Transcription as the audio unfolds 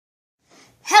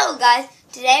Hello guys,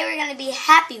 today we're going to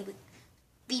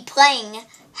be playing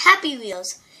Happy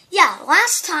Wheels. Yeah,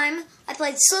 last time I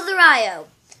played Slither.io.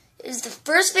 It was the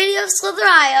first video of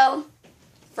Slither.io.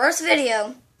 First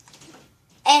video.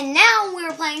 And now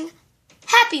we're playing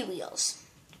Happy Wheels.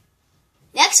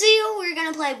 Next video we're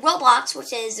going to play Roblox,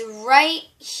 which is right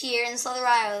here in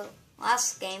Slither.io.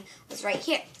 Last game was right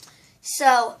here.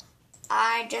 So,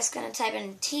 I'm just going to type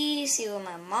in T, see what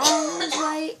my mom was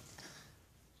right.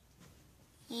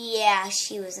 Yeah,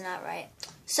 she was not right.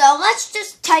 So let's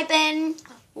just type in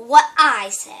what I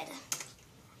said.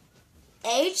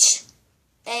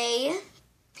 Happy.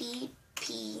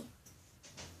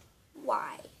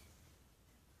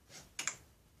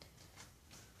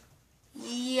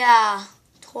 Yeah,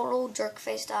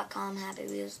 TotalJerkface.com, Happy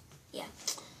Wheels. Yeah.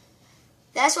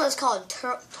 That's what it's called,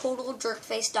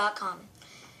 TotalJerkface.com.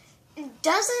 It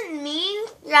doesn't mean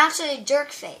you're actually a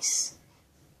jerk face.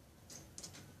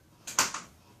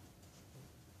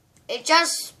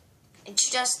 It's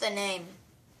just the name.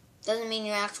 Doesn't mean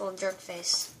you're actual jerk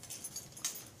face.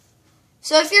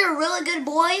 So if you're a really good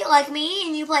boy like me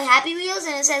and you play Happy Wheels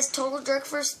and it says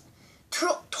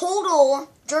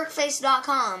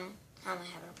TotalJerkface.com. I'm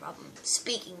having a problem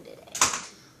speaking today.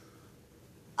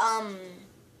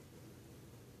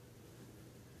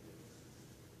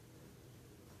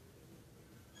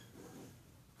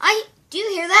 Do you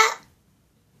hear that?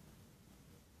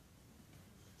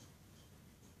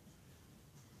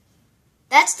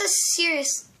 That's the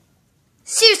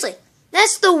seriously,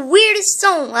 that's the weirdest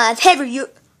song I've ever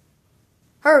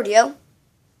heard, yo.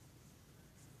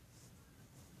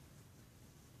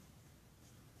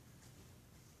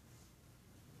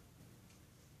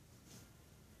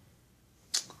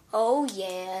 Oh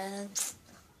yeah,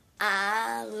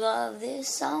 I love this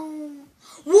song.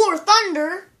 War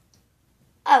Thunder.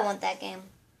 I want that game.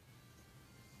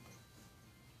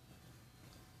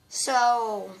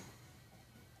 So,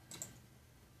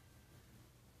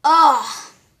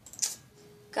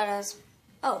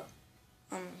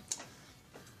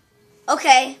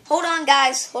 okay, hold on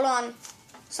guys, hold on.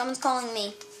 Someone's calling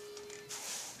me.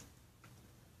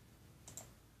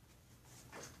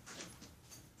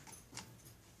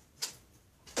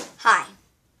 Hi.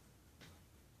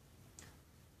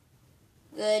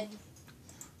 Good.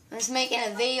 I'm just making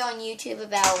a video on YouTube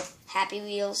about Happy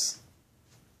Wheels.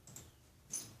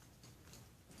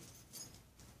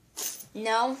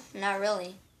 No, not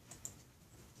really.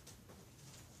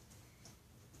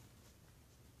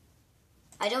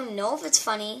 I don't know if it's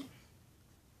funny.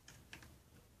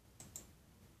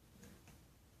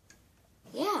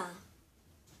 Yeah.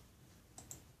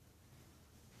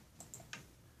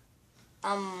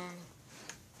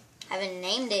 Haven't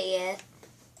named it yet.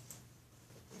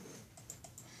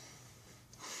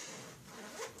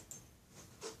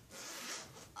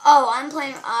 Oh, I'm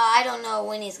playing, I don't know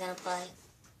when he's gonna play.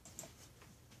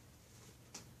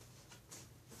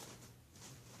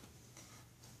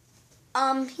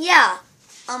 Yeah.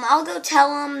 I'll go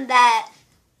tell him that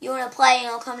you want to play and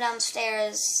he'll come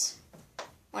downstairs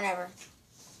whenever.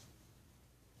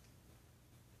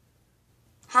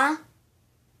 Huh?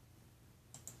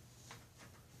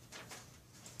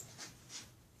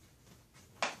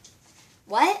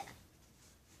 What?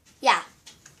 Yeah.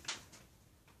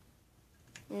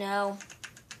 No.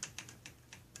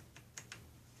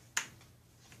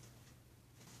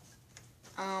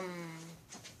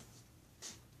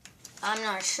 I'm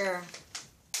not sure.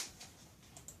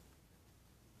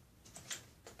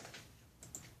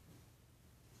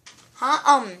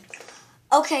 Huh?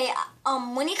 Okay,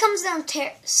 when he comes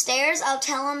downstairs, I'll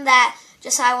tell him that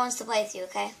Josiah wants to play with you,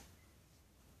 okay?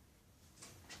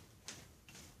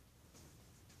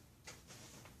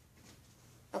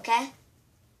 Okay?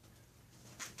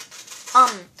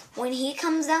 When he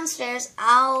comes downstairs,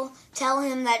 I'll tell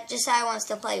him that Josiah wants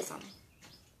to play with me.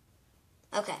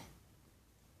 Okay.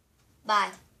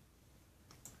 Bye.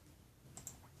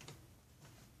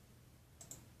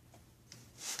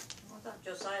 I thought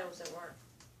Josiah was at work.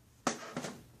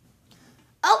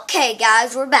 Okay,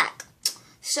 guys, we're back.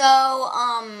 So,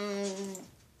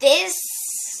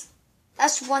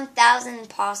 that's 1,000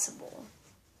 possible.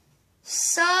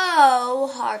 So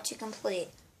hard to complete.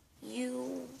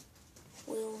 You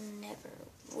will never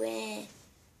win.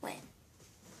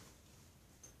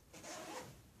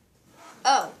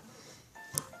 Oh.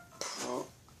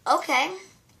 Okay.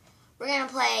 We're going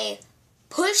to play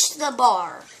Push the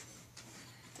Bar.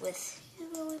 With who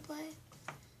will we play?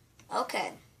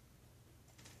 Okay.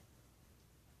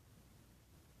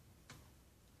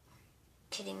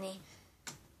 Kidding me.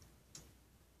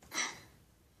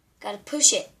 Gotta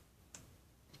push it.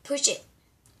 Push it.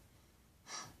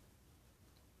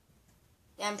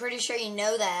 Yeah, I'm pretty sure you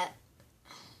know that.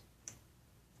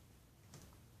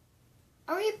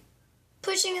 Are we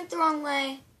pushing it the wrong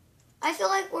way? I feel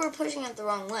like we're pushing it the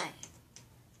wrong way.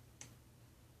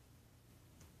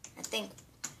 I think.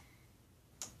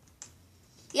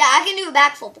 Yeah, I can do a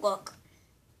backflip, look.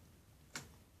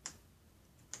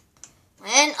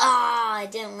 And, I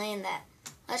didn't land that.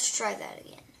 Let's try that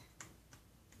again.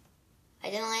 I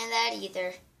didn't land that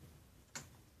either.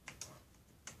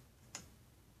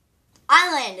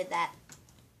 I landed that.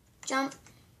 Jump.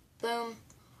 Boom.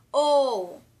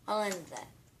 Oh, I landed that.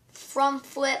 Front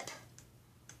flip.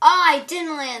 Oh, I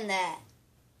didn't land that.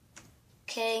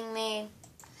 Kidding me?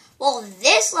 Well,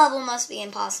 this level must be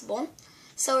impossible.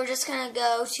 So we're just going to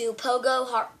go to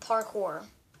Pogo Parkour.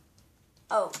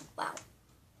 Oh, wow.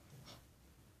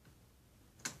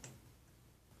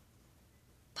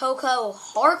 Pogo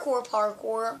Hardcore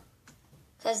Parkour.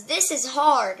 Because this is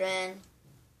hard, man.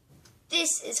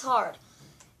 This is hard.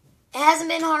 It hasn't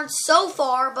been hard so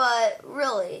far, but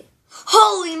really.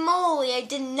 Holy moly, I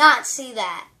did not see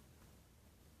that.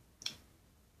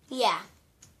 Yeah.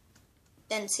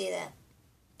 Didn't see that.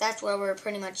 That's where we're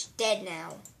pretty much dead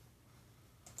now.